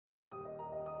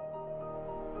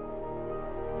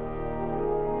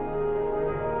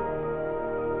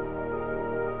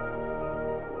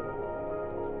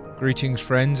Greetings,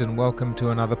 friends, and welcome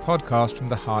to another podcast from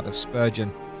the heart of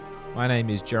Spurgeon. My name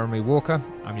is Jeremy Walker.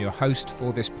 I'm your host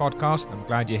for this podcast, and I'm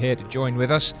glad you're here to join with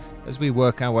us as we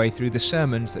work our way through the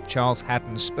sermons that Charles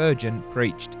Haddon Spurgeon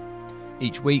preached.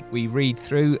 Each week we read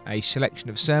through a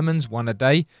selection of sermons, one a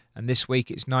day, and this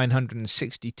week it's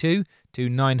 962 to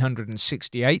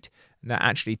 968, and that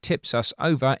actually tips us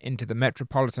over into the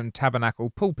Metropolitan Tabernacle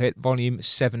Pulpit, Volume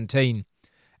 17.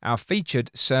 Our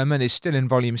featured sermon is still in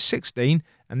Volume 16,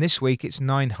 and this week it's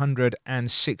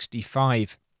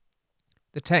 965.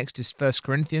 The text is 1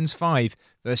 Corinthians 5,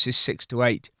 verses 6 to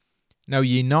 8. Know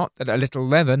ye not that a little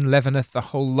leaven leaveneth the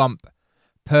whole lump?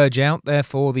 Purge out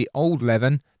therefore the old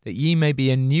leaven, that ye may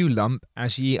be a new lump,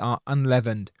 as ye are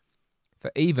unleavened. For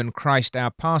even Christ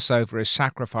our Passover is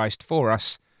sacrificed for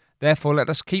us. Therefore let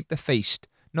us keep the feast,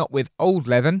 not with old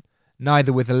leaven,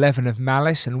 neither with the leaven of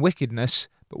malice and wickedness,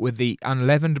 but with the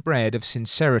unleavened bread of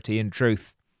sincerity and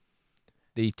truth.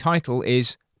 The title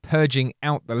is Purging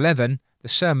Out the Leaven. The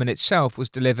sermon itself was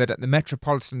delivered at the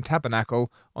Metropolitan Tabernacle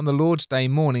on the Lord's Day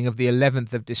morning of the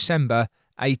 11th of December,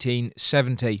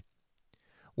 1870.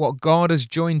 What God has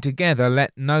joined together,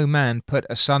 let no man put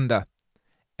asunder.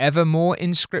 Evermore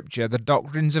in Scripture the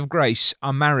doctrines of grace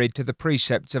are married to the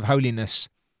precepts of holiness.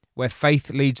 Where faith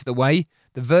leads the way,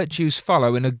 the virtues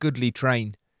follow in a goodly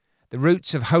train. The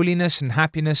roots of holiness and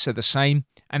happiness are the same,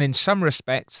 and in some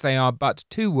respects they are but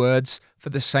two words for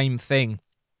the same thing.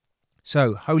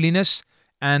 So, holiness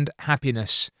and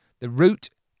happiness, the root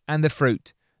and the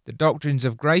fruit, the doctrines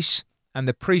of grace and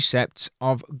the precepts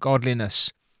of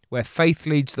godliness. Where faith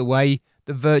leads the way,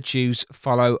 the virtues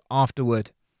follow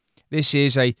afterward. This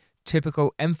is a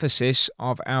typical emphasis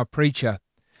of our preacher.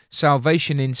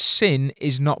 Salvation in sin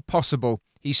is not possible,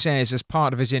 he says as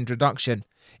part of his introduction.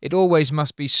 It always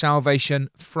must be salvation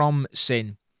from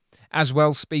sin. As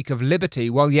well speak of liberty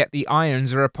while yet the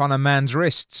irons are upon a man's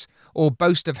wrists, or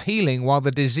boast of healing while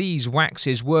the disease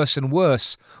waxes worse and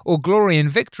worse, or glory in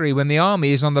victory when the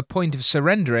army is on the point of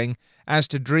surrendering, as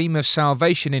to dream of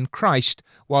salvation in Christ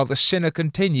while the sinner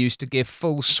continues to give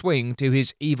full swing to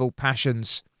his evil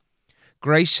passions.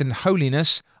 Grace and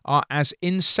holiness are as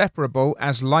inseparable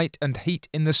as light and heat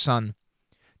in the sun.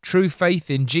 True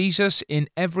faith in Jesus in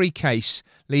every case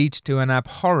leads to an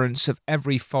abhorrence of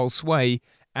every false way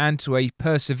and to a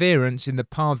perseverance in the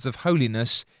paths of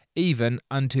holiness even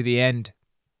unto the end.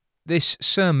 This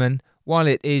sermon, while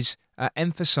it is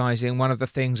emphasizing one of the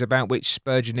things about which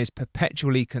Spurgeon is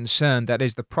perpetually concerned, that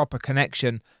is the proper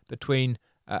connection between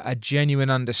a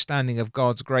genuine understanding of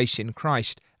God's grace in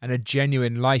Christ and a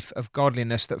genuine life of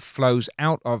godliness that flows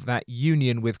out of that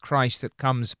union with Christ that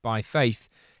comes by faith,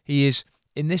 he is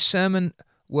in this sermon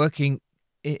working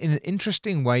in an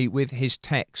interesting way with his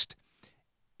text.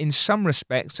 In some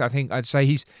respects, I think I'd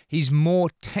say he's more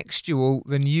textual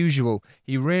than usual.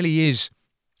 He really is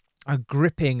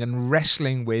gripping and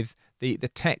wrestling with the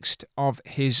text of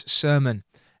his sermon.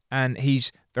 And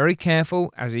he's very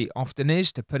careful, as he often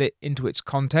is, to put it into its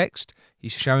context.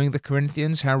 He's showing the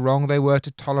Corinthians how wrong they were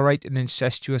to tolerate an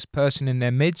incestuous person in their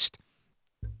midst.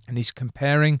 And he's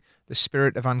comparing the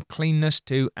spirit of uncleanness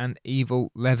to an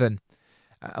evil leaven.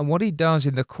 And what he does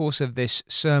in the course of this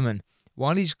sermon,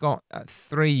 while he's got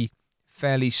three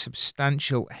fairly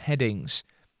substantial headings,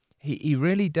 he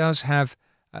really does have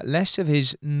less of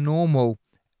his normal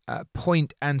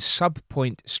point and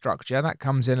sub-point structure. That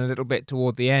comes in a little bit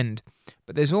toward the end.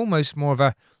 But there's almost more of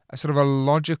a sort of a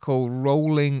logical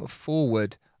rolling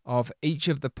forward of each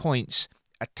of the points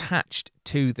attached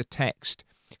to the text.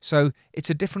 So it's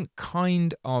a different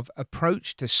kind of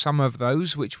approach to some of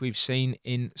those which we've seen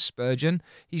in Spurgeon.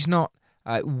 He's not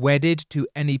wedded to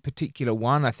any particular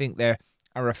one. I think there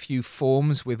are a few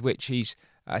forms with which he's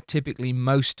typically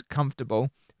most comfortable.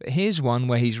 But here's one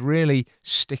where he's really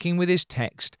sticking with his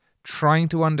text, trying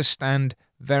to understand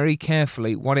very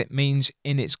carefully what it means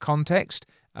in its context,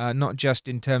 not just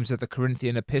in terms of the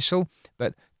Corinthian epistle,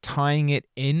 but tying it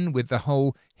in with the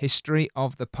whole history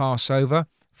of the Passover,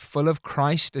 full of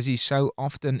Christ as he so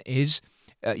often is.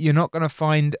 You're not going to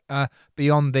find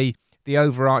beyond the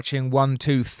overarching 1,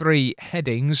 2, 3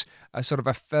 headings a sort of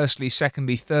a firstly,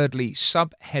 secondly, thirdly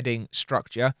subheading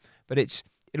structure, but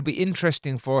it'll be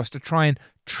interesting for us to try and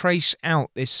trace out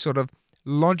this sort of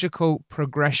logical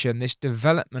progression, this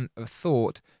development of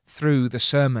thought through the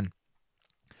sermon.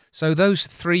 So those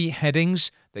three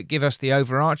headings that give us the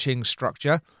overarching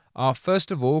structure are,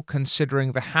 first of all,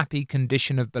 considering the happy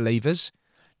condition of believers.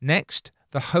 Next,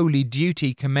 the holy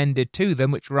duty commended to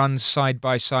them, which runs side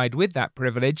by side with that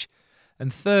privilege.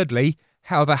 And thirdly,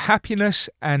 how the happiness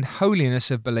and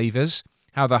holiness of believers,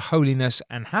 how the holiness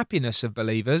and happiness of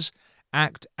believers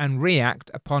act and react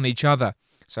upon each other.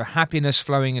 So happiness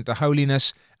flowing into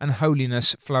holiness, and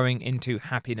holiness flowing into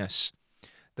happiness.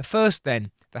 The first then,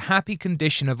 the happy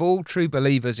condition of all true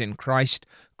believers in Christ.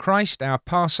 Christ, our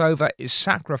Passover, is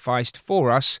sacrificed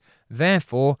for us,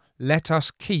 therefore let us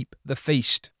keep the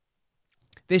feast.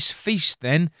 This feast,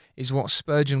 then, is what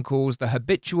Spurgeon calls the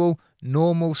habitual,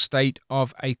 normal state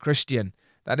of a Christian.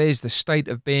 That is, the state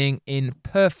of being in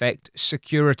perfect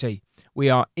security. We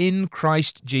are in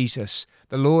Christ Jesus.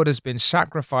 The Lord has been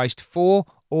sacrificed for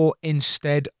or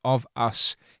instead of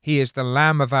us. He is the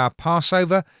Lamb of our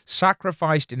Passover,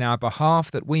 sacrificed in our behalf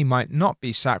that we might not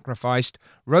be sacrificed,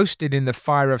 roasted in the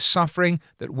fire of suffering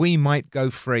that we might go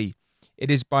free. It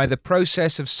is by the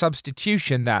process of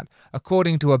substitution that,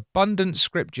 according to abundant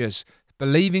scriptures,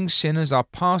 believing sinners are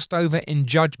passed over in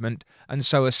judgment and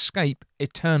so escape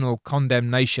eternal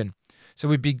condemnation. So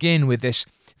we begin with this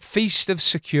feast of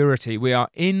security. We are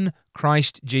in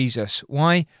Christ Jesus.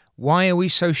 Why? Why are we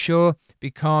so sure?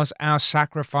 Because our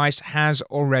sacrifice has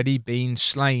already been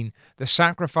slain. The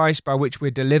sacrifice by which we're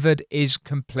delivered is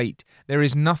complete. There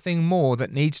is nothing more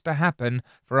that needs to happen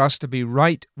for us to be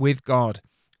right with God.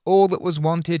 All that was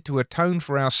wanted to atone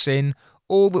for our sin,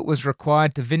 all that was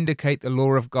required to vindicate the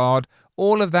law of God,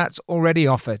 all of that's already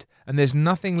offered, and there's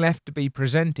nothing left to be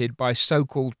presented by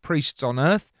so-called priests on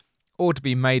earth, or to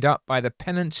be made up by the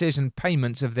penances and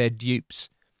payments of their dupes.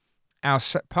 Our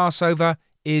Passover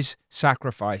is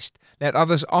sacrificed. Let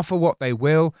others offer what they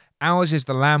will. Ours is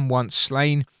the lamb once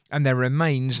slain, and there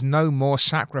remains no more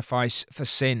sacrifice for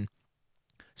sin.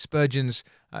 Spurgeon's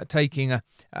taking a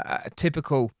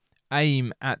typical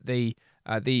aim at the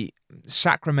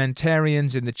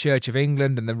sacramentarians in the Church of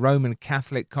England and the Roman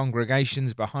Catholic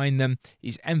congregations behind them.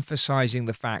 He's emphasizing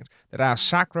the fact that our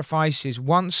sacrifice is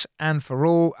once and for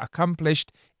all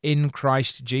accomplished in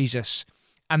Christ Jesus.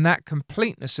 And that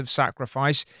completeness of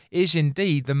sacrifice is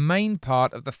indeed the main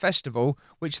part of the festival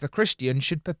which the Christian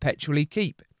should perpetually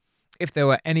keep. If there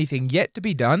were anything yet to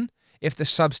be done, if the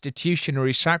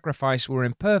substitutionary sacrifice were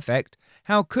imperfect,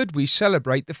 how could we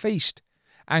celebrate the feast?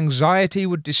 Anxiety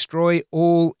would destroy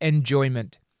all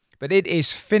enjoyment. But it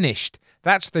is finished.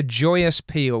 That's the joyous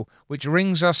peal which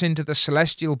rings us into the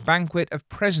celestial banquet of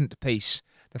present peace.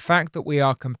 The fact that we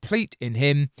are complete in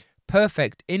Him,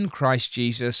 perfect in Christ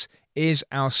Jesus, is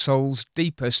our soul's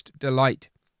deepest delight.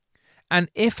 And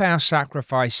if our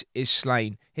sacrifice is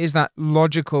slain, here's that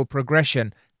logical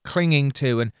progression clinging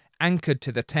to and anchored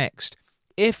to the text.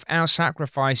 If our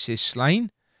sacrifice is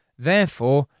slain,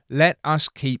 therefore let us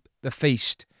keep the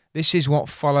feast. This is what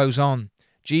follows on.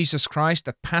 Jesus Christ,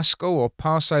 the Paschal or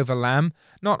Passover lamb,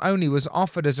 not only was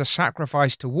offered as a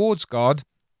sacrifice towards God,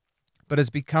 but has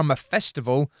become a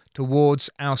festival towards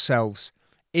ourselves.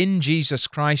 In Jesus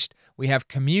Christ, we have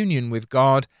communion with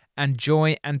God and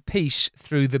joy and peace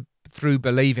through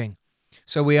believing.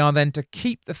 So we are then to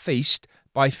keep the feast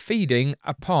by feeding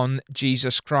upon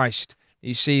Jesus Christ.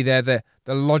 You see there the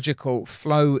logical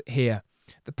flow here.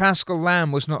 The Paschal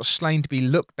lamb was not slain to be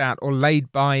looked at or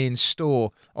laid by in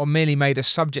store or merely made a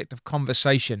subject of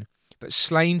conversation, but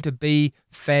slain to be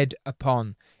fed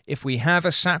upon. If we have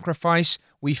a sacrifice,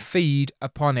 we feed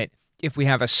upon it. If we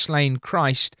have a slain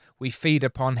Christ, we feed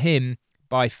upon Him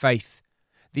by faith.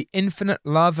 The infinite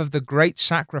love of the great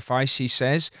sacrifice, he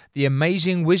says, the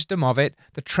amazing wisdom of it,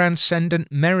 the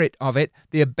transcendent merit of it,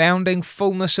 the abounding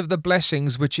fullness of the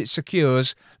blessings which it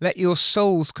secures, let your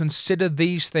souls consider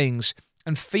these things,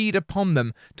 and feed upon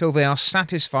them till they are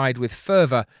satisfied with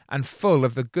fervour and full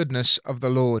of the goodness of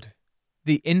the Lord.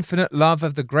 The infinite love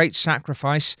of the great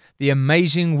sacrifice, the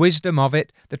amazing wisdom of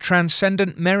it, the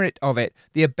transcendent merit of it,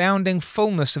 the abounding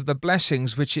fullness of the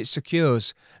blessings which it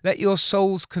secures. Let your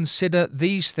souls consider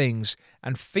these things,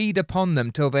 and feed upon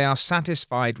them till they are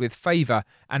satisfied with favour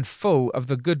and full of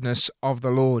the goodness of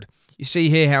the Lord. You see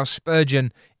here how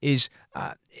Spurgeon is,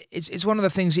 it's one of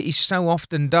the things that he so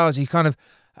often does. He kind of,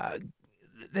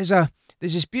 there's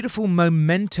this beautiful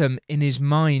momentum in his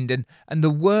mind, and the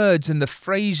words and the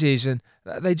phrases, and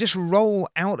they just roll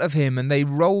out of him and they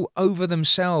roll over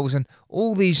themselves, and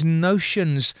all these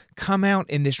notions come out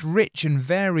in this rich and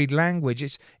varied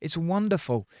language. It's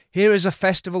wonderful. Here is a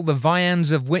festival, the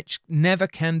viands of which never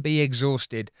can be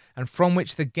exhausted, and from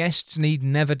which the guests need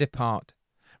never depart.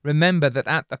 Remember that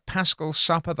at the Paschal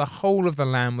supper the whole of the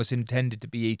lamb was intended to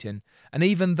be eaten, and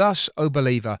even thus, O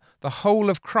believer, the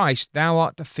whole of Christ thou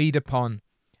art to feed upon.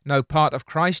 No part of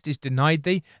Christ is denied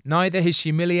thee, neither his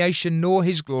humiliation nor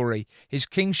his glory, his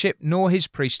kingship nor his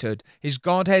priesthood, his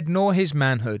godhead nor his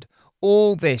manhood.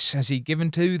 All this has he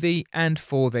given to thee and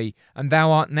for thee, and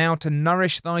thou art now to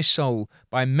nourish thy soul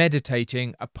by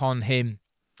meditating upon him.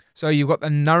 So you've got the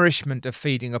nourishment of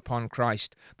feeding upon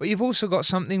Christ. But you've also got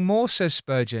something more, says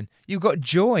Spurgeon. You've got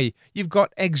joy. You've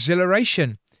got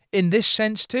exhilaration. In this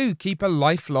sense, too, keep a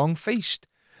lifelong feast.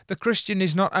 The Christian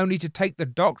is not only to take the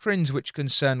doctrines which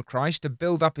concern Christ, to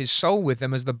build up his soul with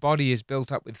them as the body is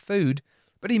built up with food,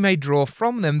 but he may draw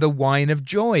from them the wine of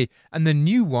joy and the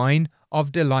new wine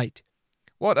of delight.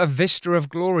 What a vista of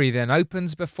glory then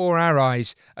opens before our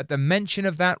eyes at the mention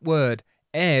of that word,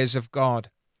 heirs of God.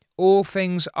 All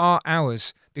things are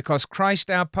ours, because Christ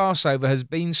our Passover has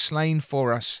been slain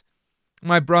for us.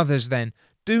 My brothers, then,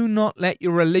 do not let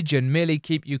your religion merely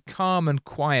keep you calm and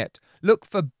quiet. Look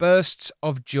for bursts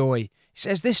of joy. He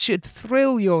says this should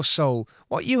thrill your soul.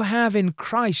 What you have in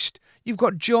Christ, you've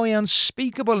got joy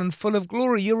unspeakable and full of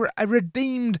glory. You're a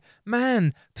redeemed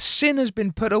man. Sin has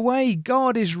been put away.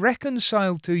 God is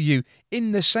reconciled to you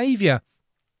in the Saviour.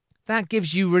 That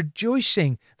gives you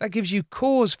rejoicing. That gives you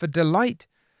cause for delight.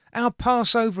 Our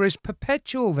Passover is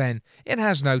perpetual then. It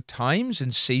has no times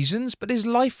and seasons, but is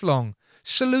lifelong.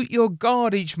 Salute your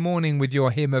God each morning with your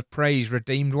hymn of praise,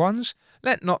 redeemed ones.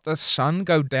 Let not the sun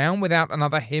go down without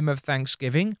another hymn of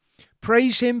thanksgiving.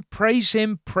 Praise him, praise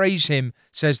him, praise him,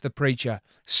 says the preacher.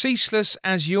 Ceaseless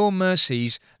as your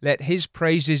mercies, let his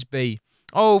praises be.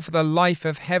 Oh, for the life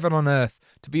of heaven on earth,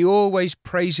 to be always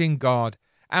praising God.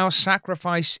 Our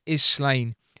sacrifice is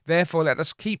slain. Therefore let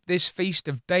us keep this feast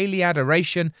of daily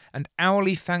adoration and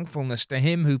hourly thankfulness to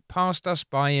him who passed us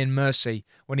by in mercy,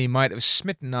 when he might have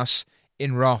smitten us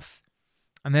in wrath.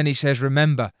 And then he says,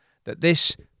 remember that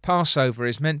this Passover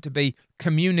is meant to be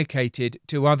communicated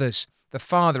to others. The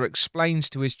father explains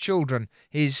to his children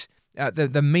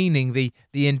the meaning,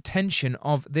 the intention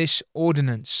of this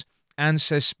ordinance. And,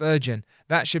 says Spurgeon,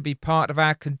 that should be part of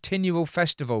our continual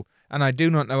festival, and I do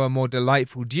not know a more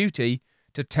delightful duty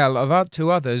to tell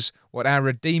to others what our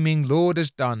redeeming Lord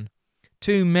has done.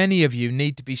 Too many of you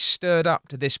need to be stirred up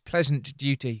to this pleasant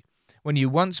duty. When you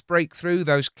once break through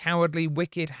those cowardly,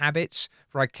 wicked habits,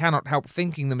 for I cannot help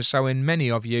thinking them so in many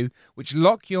of you, which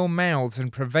lock your mouths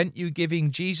and prevent you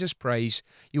giving Jesus praise,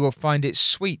 you will find it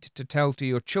sweet to tell to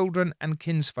your children and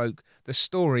kinsfolk the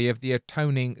story of the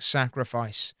atoning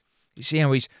sacrifice. You see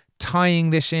how he's tying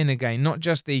this in again, not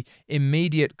just the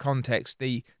immediate context,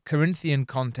 the Corinthian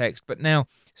context, but now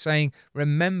saying,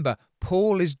 remember,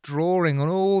 Paul is drawing on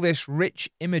all this rich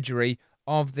imagery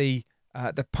of the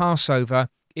Passover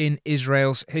in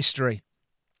Israel's history.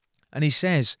 And he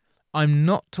says, I'm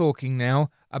not talking now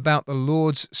about the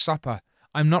Lord's Supper.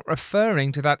 I'm not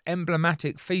referring to that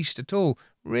emblematic feast at all.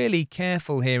 Really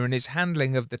careful here in his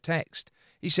handling of the text.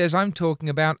 He says, I'm talking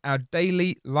about our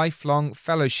daily, lifelong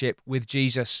fellowship with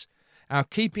Jesus. Our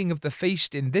keeping of the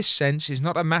feast in this sense is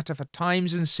not a matter for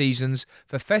times and seasons,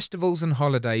 for festivals and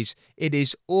holidays. It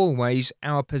is always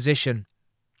our position.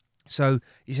 So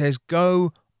he says,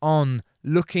 go on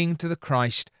looking to the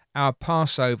Christ, our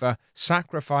Passover,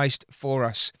 sacrificed for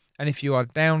us. And if you are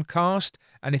downcast,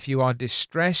 and if you are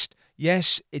distressed,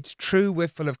 yes, it's true we're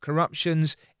full of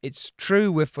corruptions, it's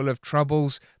true we're full of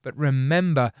troubles, but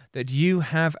remember that you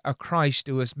have a Christ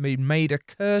who has been made a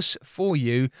curse for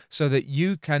you so that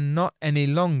you cannot any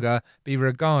longer be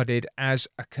regarded as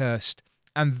accursed.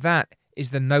 And that is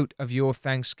the note of your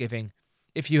thanksgiving.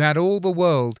 If you had all the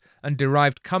world and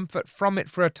derived comfort from it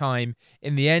for a time,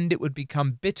 in the end it would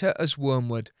become bitter as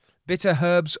wormwood. Bitter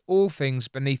herbs all things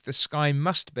beneath the sky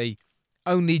must be.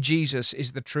 Only Jesus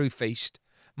is the true feast.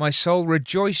 My soul,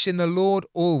 rejoice in the Lord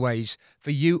always,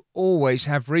 for you always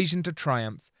have reason to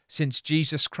triumph, since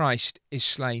Jesus Christ is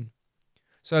slain.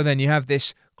 So then you have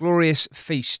this glorious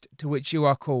feast to which you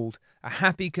are called, a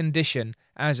happy condition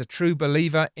as a true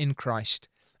believer in Christ.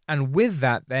 And with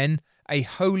that then, a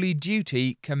holy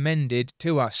duty commended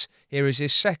to us. Here is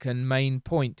his second main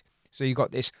point. So you've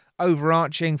got this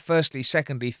overarching, firstly,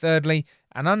 secondly, thirdly,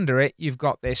 and under it you've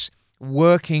got this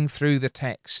working through the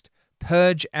text.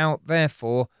 Purge out,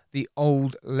 therefore, the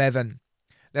old leaven.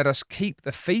 Let us keep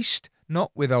the feast,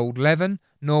 not with old leaven,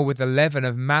 nor with the leaven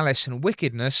of malice and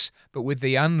wickedness, but with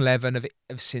the unleaven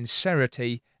of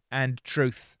sincerity and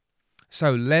truth.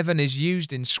 So leaven is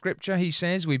used in Scripture, he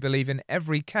says, we believe in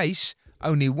every case,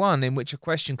 only one in which a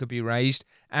question could be raised,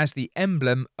 as the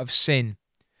emblem of sin.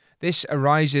 This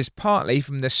arises partly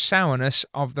from the sourness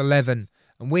of the leaven,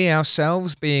 and we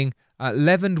ourselves, being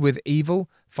leavened with evil,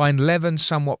 find leaven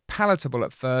somewhat palatable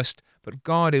at first, but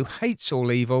God, who hates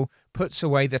all evil, puts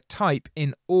away the type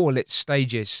in all its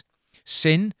stages.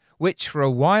 Sin, which for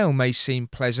a while may seem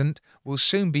pleasant, will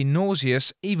soon be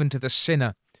nauseous even to the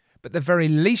sinner, but the very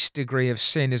least degree of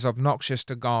sin is obnoxious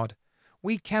to God.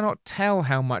 We cannot tell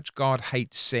how much God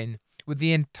hates sin. With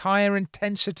the entire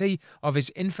intensity of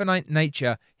his infinite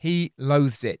nature, he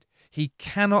loathes it. He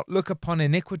cannot look upon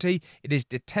iniquity. It is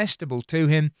detestable to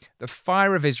him. The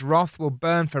fire of his wrath will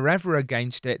burn forever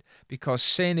against it, because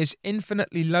sin is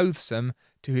infinitely loathsome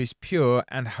to his pure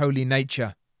and holy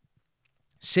nature.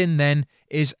 Sin, then,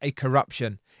 is a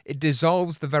corruption. It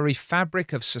dissolves the very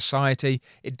fabric of society.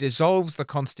 It dissolves the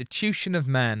constitution of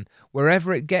man.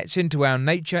 Wherever it gets into our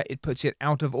nature, it puts it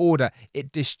out of order.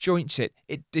 It disjoints it.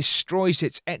 It destroys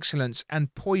its excellence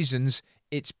and poisons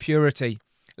its purity.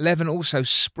 Leaven also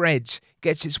spreads,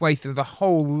 gets its way through the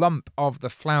whole lump of the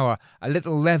flour. A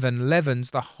little leaven leavens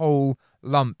the whole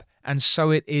lump. And so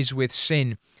it is with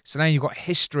sin. So now you've got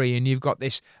history and you've got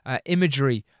this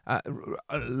imagery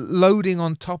loading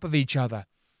on top of each other.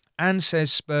 And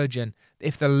says Spurgeon,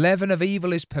 if the leaven of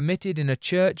evil is permitted in a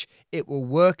church, it will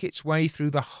work its way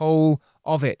through the whole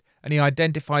of it. And he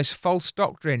identifies false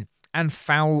doctrine and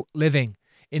foul living.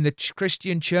 In the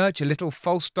Christian church, a little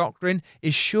false doctrine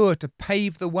is sure to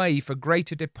pave the way for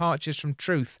greater departures from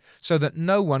truth, so that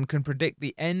no one can predict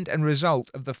the end and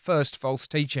result of the first false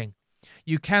teaching.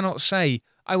 You cannot say,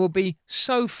 I will be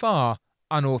so far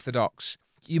unorthodox.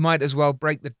 You might as well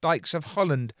break the dikes of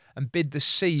Holland and bid the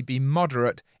sea be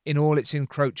moderate in all its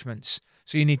encroachments.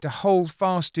 So you need to hold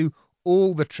fast to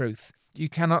all the truth. You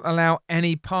cannot allow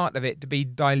any part of it to be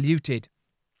diluted.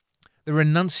 The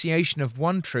renunciation of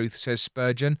one truth, says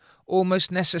Spurgeon,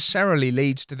 almost necessarily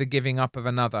leads to the giving up of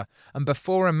another, and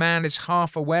before a man is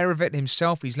half aware of it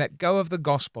himself, he's let go of the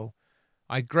gospel.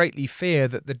 I greatly fear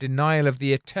that the denial of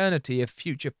the eternity of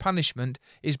future punishment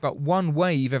is but one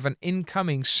wave of an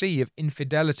incoming sea of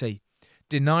infidelity.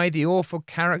 Deny the awful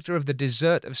character of the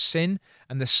desert of sin,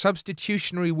 and the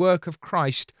substitutionary work of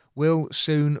Christ will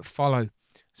soon follow.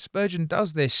 Spurgeon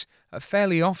does this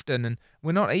fairly often, and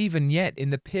we're not even yet in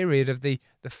the period of the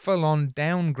full-on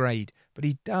downgrade, but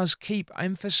he does keep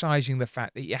emphasizing the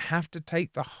fact that you have to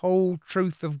take the whole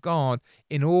truth of God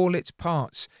in all its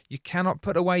parts. You cannot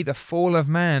put away the fall of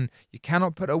man. You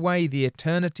cannot put away the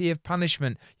eternity of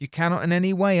punishment. You cannot in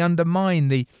any way undermine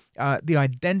the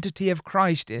identity of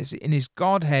Christ in his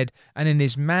Godhead and in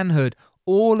his manhood.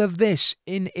 All of this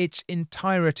in its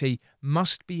entirety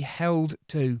must be held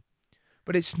to.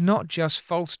 But it's not just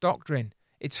false doctrine.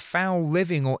 It's foul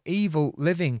living or evil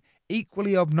living,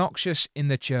 equally obnoxious in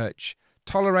the church.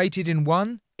 Tolerated in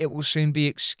one, it will soon be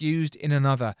excused in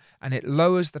another, and it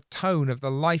lowers the tone of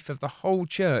the life of the whole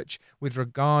church with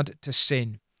regard to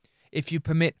sin. If you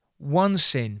permit one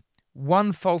sin,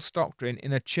 one false doctrine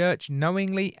in a church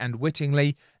knowingly and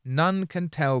wittingly, none can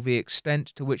tell the extent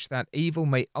to which that evil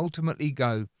may ultimately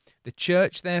go. The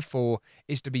church, therefore,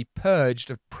 is to be purged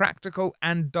of practical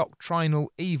and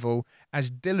doctrinal evil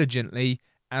as diligently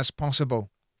as possible.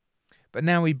 But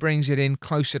now he brings it in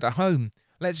closer to home.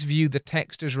 Let's view the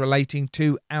text as relating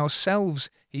to ourselves,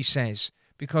 he says,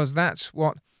 because that's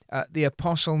what the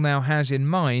apostle now has in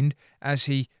mind as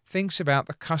he thinks about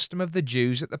the custom of the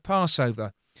Jews at the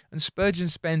Passover. And Spurgeon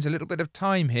spends a little bit of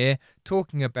time here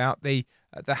talking about the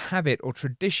habit or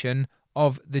tradition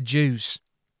of the Jews.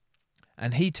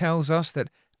 And he tells us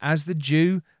that as the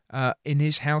Jew in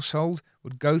his household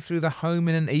would go through the home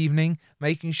in an evening,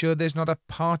 making sure there's not a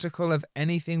particle of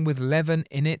anything with leaven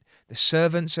in it, the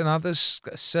servants and others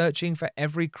searching for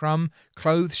every crumb,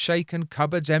 clothes shaken,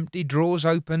 cupboards empty, drawers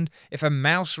opened. If a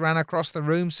mouse ran across the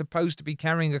room supposed to be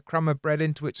carrying a crumb of bread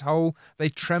into its hole, they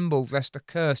trembled lest a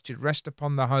curse should rest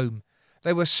upon the home.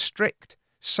 They were strict,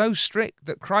 so strict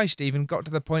that Christ even got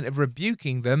to the point of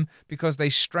rebuking them because they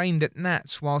strained at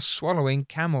gnats while swallowing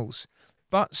camels.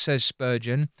 But, says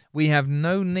Spurgeon, we have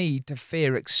no need to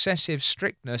fear excessive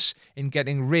strictness in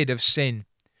getting rid of sin.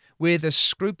 With as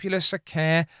scrupulous a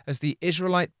care as the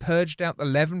Israelite purged out the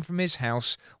leaven from his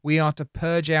house, we are to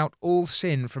purge out all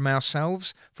sin from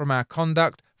ourselves, from our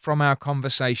conduct, from our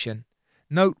conversation.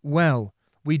 Note well,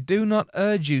 we do not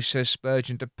urge you, says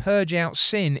Spurgeon, to purge out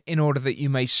sin in order that you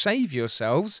may save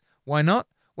yourselves. Why not?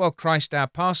 Well, Christ our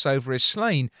Passover is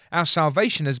slain. Our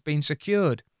salvation has been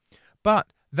secured. But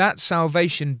that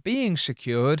salvation being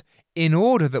secured, in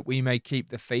order that we may keep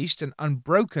the feast and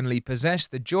unbrokenly possess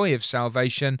the joy of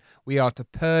salvation, we are to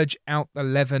purge out the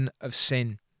leaven of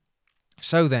sin.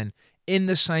 So then, in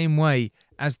the same way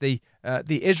as the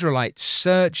Israelites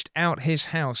searched out his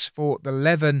house for the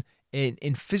leaven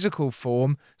in physical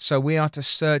form, so we are to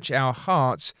search our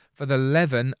hearts for the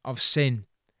leaven of sin.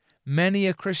 Many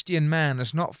a Christian man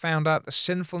has not found out the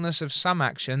sinfulness of some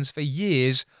actions for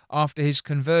years after his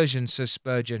conversion, says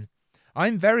Spurgeon.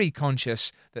 I'm very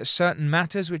conscious that certain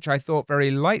matters which I thought very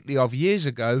lightly of years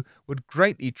ago would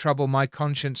greatly trouble my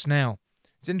conscience now.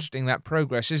 It's interesting, that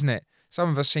progress, isn't it? Some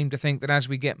of us seem to think that as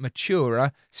we get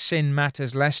maturer, sin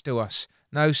matters less to us.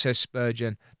 No, says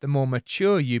Spurgeon, the more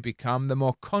mature you become, the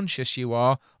more conscious you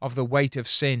are of the weight of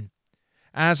sin.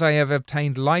 As I have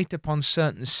obtained light upon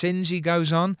certain sins, he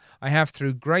goes on, I have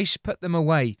through grace put them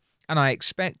away, and I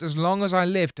expect as long as I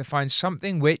live to find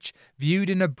something which, viewed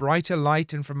in a brighter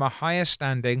light and from a higher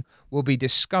standing, will be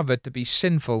discovered to be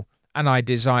sinful, and I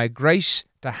desire grace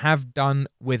to have done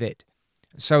with it.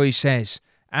 So he says,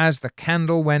 as the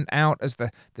candle went out, as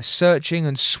the searching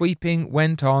and sweeping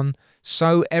went on,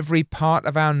 so every part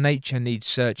of our nature needs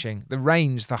searching. The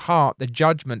reins, the heart, the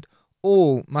judgment,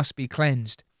 all must be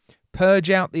cleansed. Purge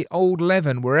out the old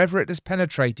leaven wherever it has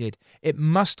penetrated. It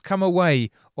must come away,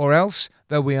 or else,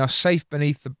 though we are safe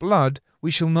beneath the blood,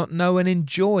 we shall not know and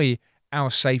enjoy our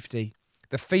safety.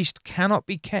 The feast cannot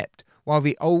be kept while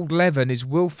the old leaven is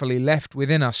willfully left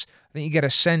within us. I think you get a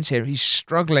sense here. He's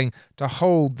struggling to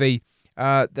hold the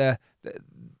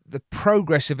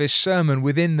progress of his sermon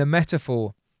within the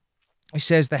metaphor. He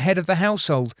says, the head of the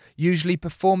household usually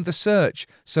performed the search,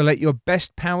 so let your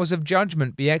best powers of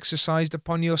judgment be exercised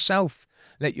upon yourself.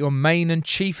 Let your main and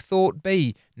chief thought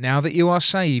be, now that you are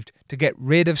saved, to get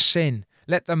rid of sin.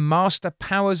 Let the master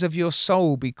powers of your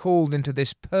soul be called into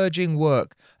this purging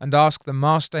work, and ask the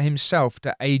Master himself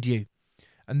to aid you.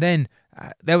 And then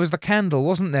there was the candle,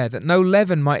 wasn't there, that no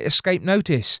leaven might escape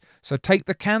notice. So take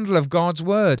the candle of God's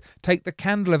word, take the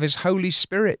candle of his Holy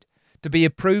Spirit. To be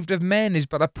approved of men is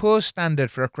but a poor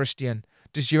standard for a Christian.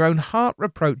 Does your own heart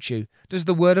reproach you? Does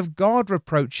the word of God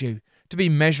reproach you? To be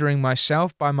measuring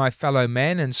myself by my fellow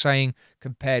men and saying,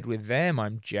 compared with them,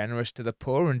 I'm generous to the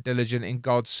poor and diligent in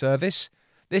God's service.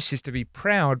 This is to be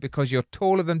proud because you're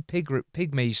taller than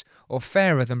pygmies or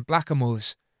fairer than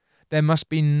blackamoors. There must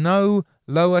be no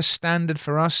lower standard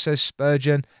for us, says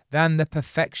Spurgeon, than the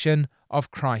perfection of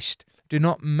Christ. Do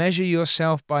not measure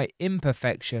yourself by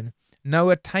imperfection.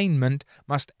 No attainment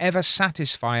must ever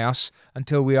satisfy us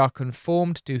until we are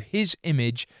conformed to his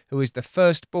image, who is the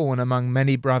firstborn among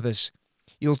many brothers.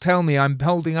 You'll tell me I'm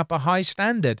holding up a high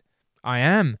standard. I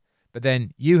am, but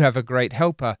then you have a great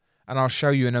helper, and I'll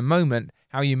show you in a moment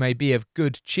how you may be of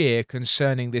good cheer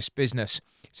concerning this business.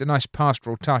 It's a nice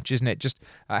pastoral touch, isn't it? Just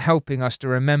helping us to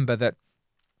remember that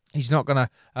he's not going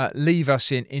to leave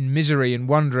us in misery and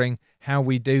wondering how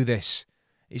we do this.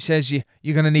 He says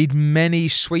you're going to need many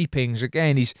sweepings.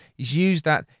 Again, he's used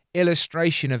that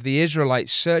illustration of the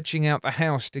Israelites searching out the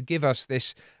house to give us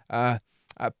this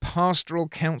pastoral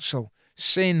counsel.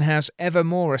 Sin has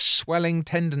evermore a swelling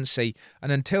tendency,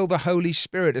 and until the Holy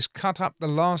Spirit has cut up the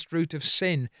last root of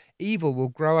sin, evil will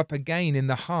grow up again in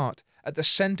the heart. At the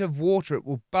scent of water it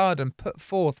will bud and put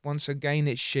forth once again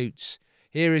its shoots.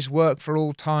 Here is work for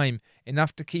all time,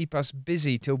 enough to keep us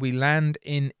busy till we land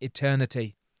in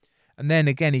eternity. And then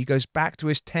again, he goes back to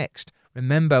his text.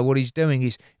 Remember what he's doing.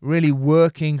 He's really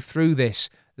working through this.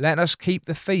 Let us keep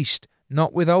the feast,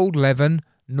 not with old leaven,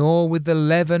 nor with the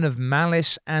leaven of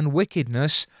malice and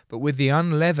wickedness, but with the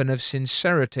unleaven of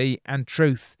sincerity and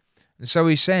truth. And so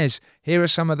he says, here are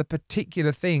some of the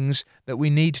particular things that we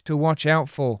need to watch out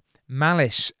for.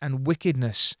 Malice and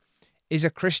wickedness. Is a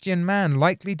Christian man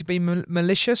likely to be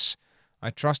malicious? I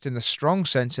trust in the strong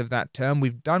sense of that term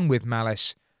we've done with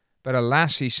malice. But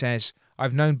alas, he says,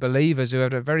 I've known believers who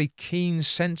have a very keen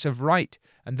sense of right,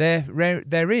 and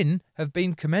therein have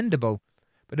been commendable,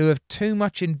 but who have too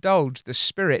much indulged the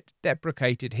spirit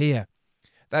deprecated here.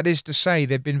 That is to say,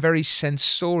 they've been very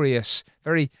censorious,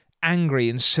 very angry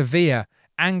and severe,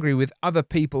 angry with other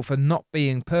people for not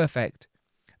being perfect.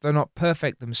 Though not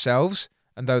perfect themselves,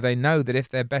 and though they know that if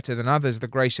they're better than others, the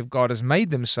grace of God has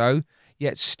made them so,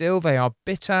 yet still they are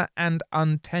bitter and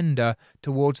untender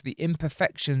towards the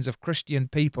imperfections of Christian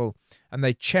people, and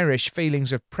they cherish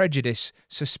feelings of prejudice,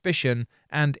 suspicion,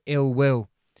 and ill will.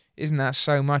 Isn't that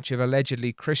so much of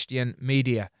allegedly Christian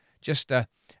media? Just a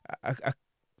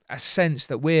sense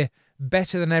that we're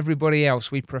better than everybody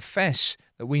else. We profess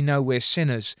that we know we're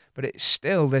sinners, but it's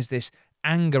still there's this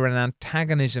anger and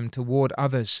antagonism toward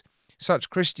others.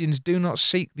 Such Christians do not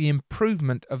seek the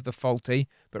improvement of the faulty,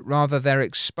 but rather their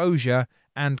exposure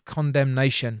and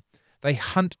condemnation. They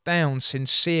hunt down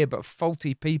sincere but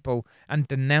faulty people and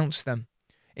denounce them.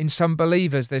 In some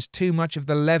believers there's too much of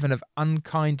the leaven of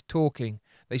unkind talking.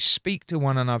 They speak to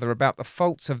one another about the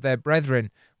faults of their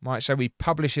brethren. Might say we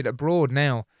publish it abroad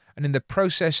now, and in the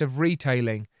process of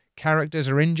retailing, characters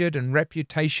are injured and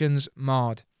reputations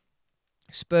marred.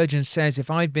 Spurgeon says, if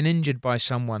I've been injured by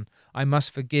someone, I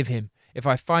must forgive him. If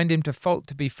I find him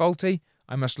to be faulty,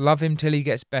 I must love him till he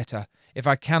gets better. If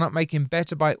I cannot make him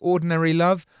better by ordinary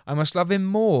love, I must love him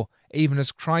more, even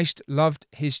as Christ loved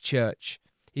his church.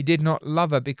 He did not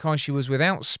love her because she was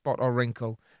without spot or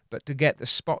wrinkle, but to get the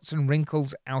spots and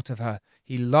wrinkles out of her.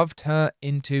 He loved her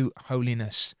into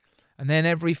holiness. And then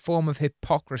every form of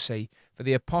hypocrisy, for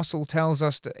the apostle tells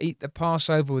us to eat the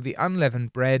Passover with the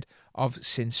unleavened bread of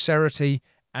sincerity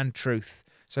and truth.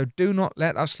 So do not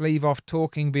let us leave off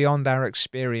talking beyond our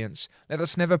experience. Let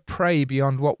us never pray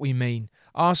beyond what we mean.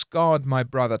 Ask God, my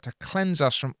brother, to cleanse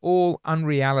us from all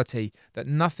unreality, that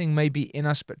nothing may be in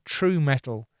us but true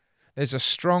metal. There's a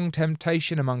strong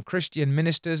temptation among Christian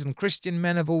ministers and Christian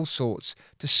men of all sorts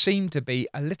to seem to be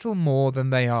a little more than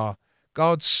they are.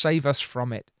 God save us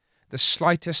from it. The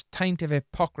slightest taint of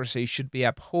hypocrisy should be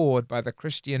abhorred by the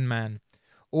Christian man.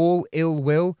 All ill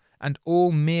will and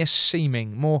all mere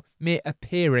seeming, mere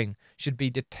appearing, should be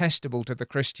detestable to the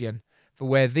Christian, for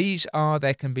where these are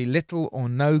there can be little or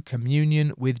no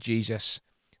communion with Jesus.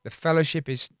 The fellowship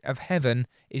of heaven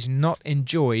is not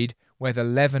enjoyed where the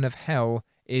leaven of hell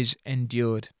is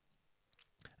endured.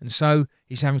 And so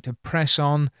he's having to press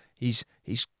on. He's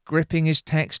gripping his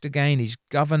text again. He's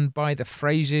governed by the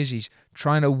phrases. He's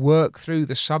trying to work through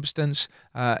the substance.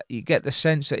 You get the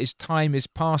sense that his time is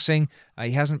passing.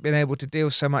 He hasn't been able to deal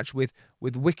so much with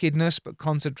wickedness, but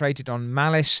concentrated on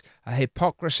malice,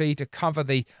 hypocrisy, to cover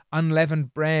the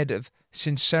unleavened bread of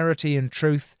sincerity and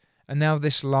truth. And now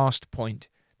this last point,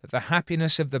 that the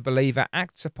happiness of the believer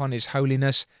acts upon his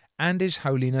holiness, and his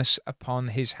holiness upon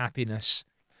his happiness.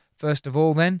 First of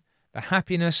all, then, the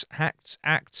happiness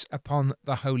acts upon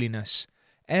the holiness.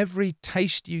 Every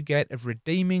taste you get of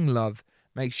redeeming love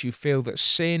makes you feel that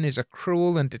sin is a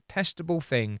cruel and detestable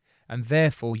thing, and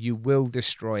therefore you will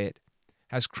destroy it.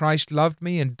 Has Christ loved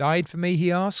me and died for me,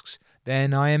 he asks?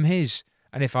 Then I am his.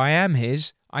 And if I am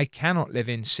his, I cannot live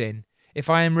in sin.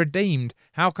 If I am redeemed,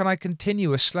 how can I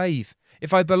continue a slave?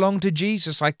 If I belong to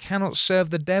Jesus, I cannot serve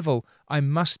the devil. I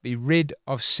must be rid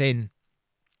of sin.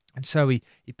 And so he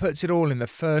puts it all in the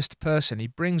first person. He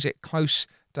brings it close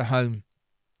to home.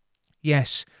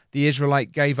 Yes, the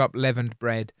Israelite gave up leavened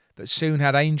bread, but soon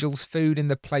had angels' food in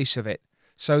the place of it.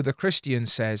 So the Christian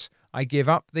says, I give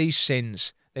up these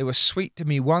sins. They were sweet to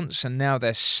me once, and now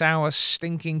they're sour,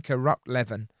 stinking, corrupt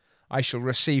leaven. I shall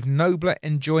receive nobler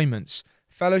enjoyments.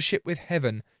 Fellowship with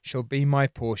heaven shall be my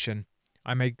portion.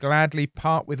 I may gladly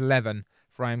part with leaven,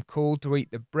 for I am called to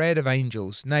eat the bread of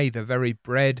angels, nay, the very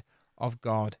bread of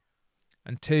God.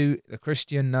 And two, the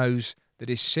Christian knows that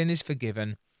his sin is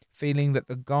forgiven, feeling that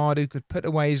the God who could put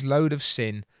away his load of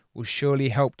sin will surely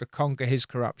help to conquer his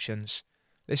corruptions.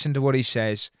 Listen to what he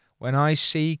says. When I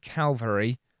see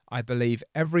Calvary, I believe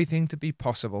everything to be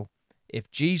possible. If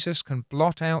Jesus can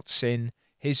blot out sin,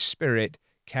 his Spirit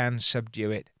can subdue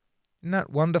it. Isn't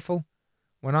that wonderful?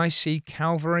 When I see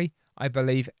Calvary, I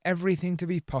believe everything to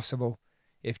be possible.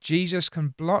 If Jesus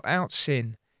can blot out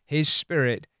sin, his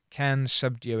Spirit can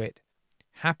subdue it.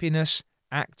 Happiness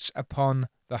acts upon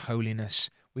the holiness.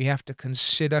 We have to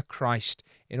consider Christ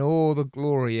in all the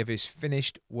glory of his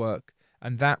finished work,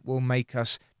 and that will make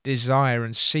us desire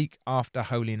and seek after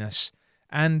holiness.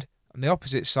 And on the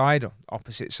opposite side,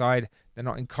 they're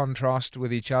not in contrast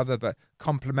with each other, but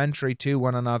complementary to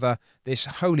one another, this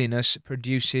holiness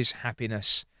produces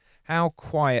happiness. How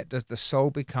quiet does the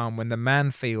soul become when the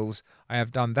man feels, I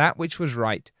have done that which was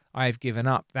right, I have given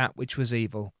up that which was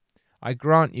evil. I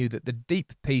grant you that the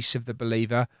deep peace of the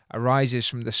believer arises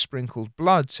from the sprinkled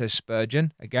blood, says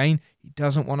Spurgeon. Again, he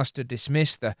doesn't want us to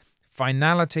dismiss the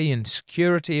finality and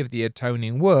security of the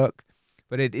atoning work,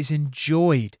 but it is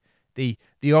enjoyed. The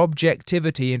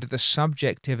objectivity into the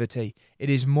subjectivity.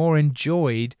 It is more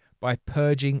enjoyed by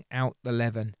purging out the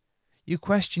leaven. You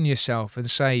question yourself and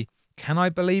say, can I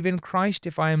believe in Christ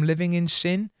if I am living in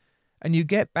sin? And you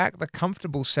get back the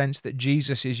comfortable sense that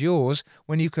Jesus is yours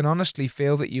when you can honestly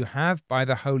feel that you have, by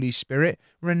the Holy Spirit,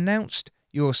 renounced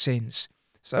your sins.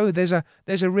 So there's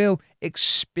a real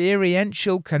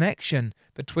experiential connection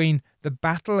between the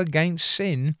battle against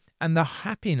sin and the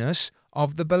happiness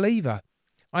of the believer.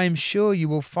 I am sure you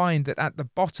will find that at the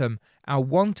bottom, our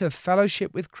want of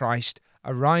fellowship with Christ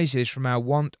arises from our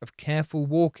want of careful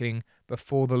walking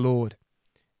before the Lord.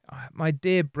 My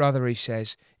dear brother, he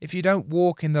says, if you don't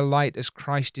walk in the light as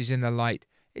Christ is in the light,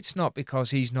 it's not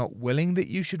because he's not willing that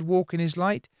you should walk in his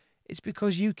light. It's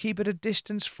because you keep at a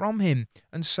distance from him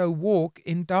and so walk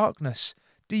in darkness.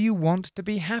 Do you want to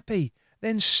be happy?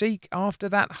 Then seek after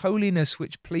that holiness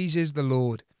which pleases the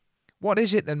Lord. What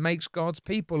is it that makes God's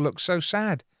people look so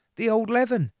sad? The old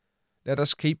leaven. Let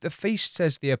us keep the feast,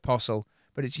 says the apostle,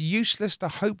 but it's useless to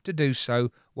hope to do so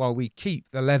while we keep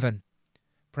the leaven.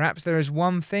 Perhaps there is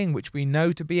one thing which we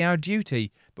know to be our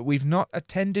duty, but we've not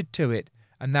attended to it,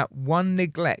 and that one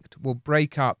neglect will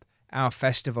break up our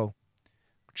festival.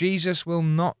 Jesus will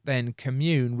not then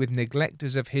commune with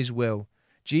neglectors of his will.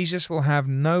 Jesus will have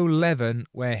no leaven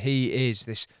where he is,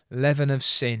 this leaven of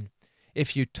sin.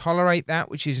 If you tolerate that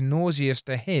which is nauseous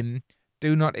to him,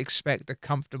 do not expect a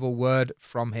comfortable word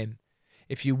from him.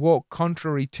 If you walk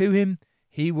contrary to him,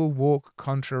 he will walk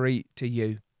contrary to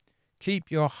you.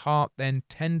 Keep your heart then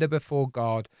tender before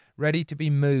God, ready to be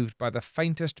moved by the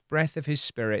faintest breath of his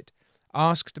Spirit.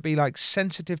 Ask to be like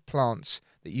sensitive plants,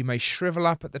 that you may shrivel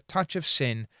up at the touch of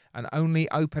sin and only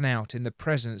open out in the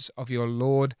presence of your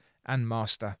Lord and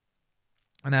Master.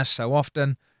 And as so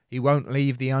often, he won't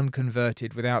leave the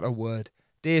unconverted without a word.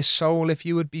 Dear soul, if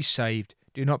you would be saved,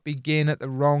 do not begin at the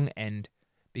wrong end.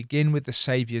 Begin with the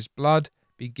Saviour's blood.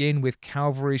 Begin with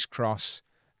Calvary's cross.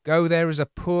 Go there as a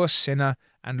poor sinner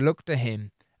and look to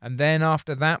him. And then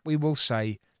after that we will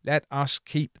say, let us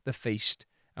keep the feast.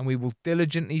 And we will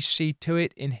diligently see to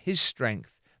it in his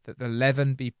strength that the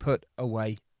leaven be put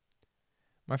away.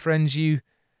 My friends, you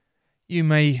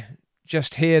may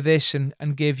just hear this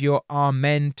and give your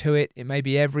amen to it. It may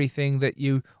be everything that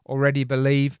you already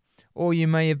believe, or you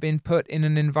may have been put in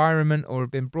an environment or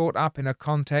have been brought up in a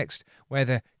context where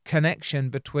the connection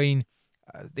between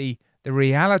the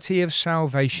reality of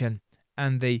salvation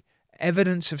and the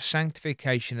evidence of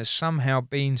sanctification has somehow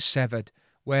been severed,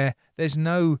 where there's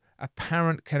no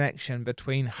apparent connection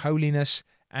between holiness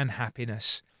and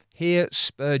happiness. Hear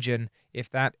Spurgeon if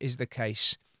that is the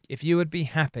case. If you would be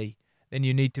happy, then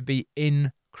you need to be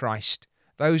in Christ.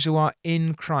 Those who are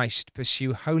in Christ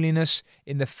pursue holiness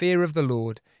in the fear of the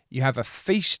Lord. You have a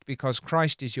feast because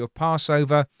Christ is your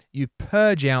Passover. You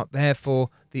purge out, therefore,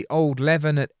 the old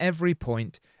leaven at every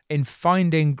point. In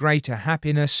finding greater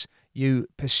happiness, you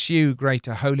pursue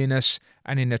greater holiness,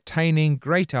 and in attaining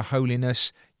greater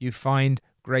holiness, you find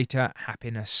greater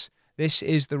happiness. This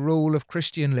is the rule of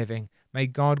Christian living. May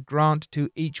God grant to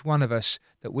each one of us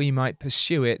that we might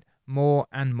pursue it more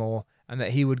and more, and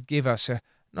that he would give us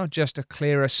not just a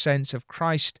clearer sense of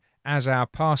Christ as our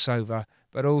Passover,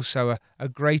 but also a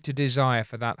greater desire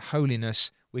for that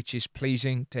holiness which is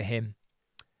pleasing to him.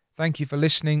 Thank you for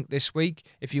listening this week.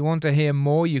 If you want to hear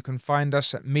more, you can find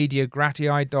us at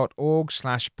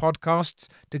mediagratiae.org/podcasts,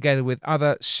 together with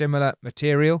other similar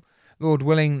material. Lord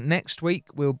willing, next week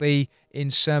we'll be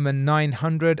in Sermon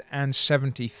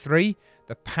 973,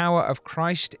 The Power of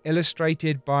Christ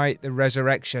Illustrated by the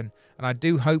Resurrection. And I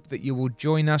do hope that you will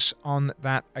join us on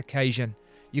that occasion.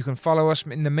 You can follow us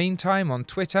in the meantime on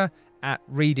Twitter at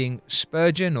Reading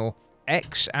Spurgeon, or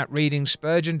X at Reading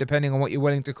Spurgeon, depending on what you're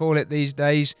willing to call it these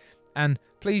days. And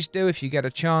please do, if you get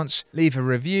a chance, leave a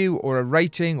review or a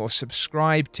rating or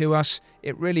subscribe to us.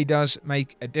 It really does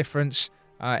make a difference.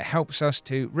 It helps us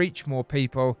to reach more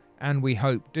people, and we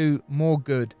hope do more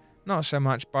good, not so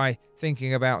much by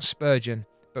thinking about Spurgeon,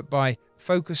 but by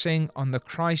focusing on the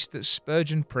Christ that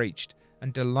Spurgeon preached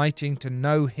and delighting to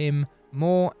know him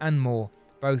more and more,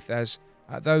 both as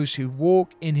those who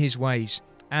walk in his ways,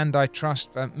 and I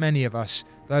trust for many of us,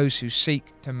 those who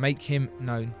seek to make him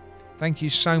known. Thank you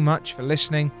so much for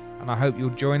listening, and I hope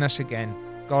you'll join us again.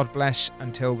 God bless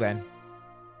until then.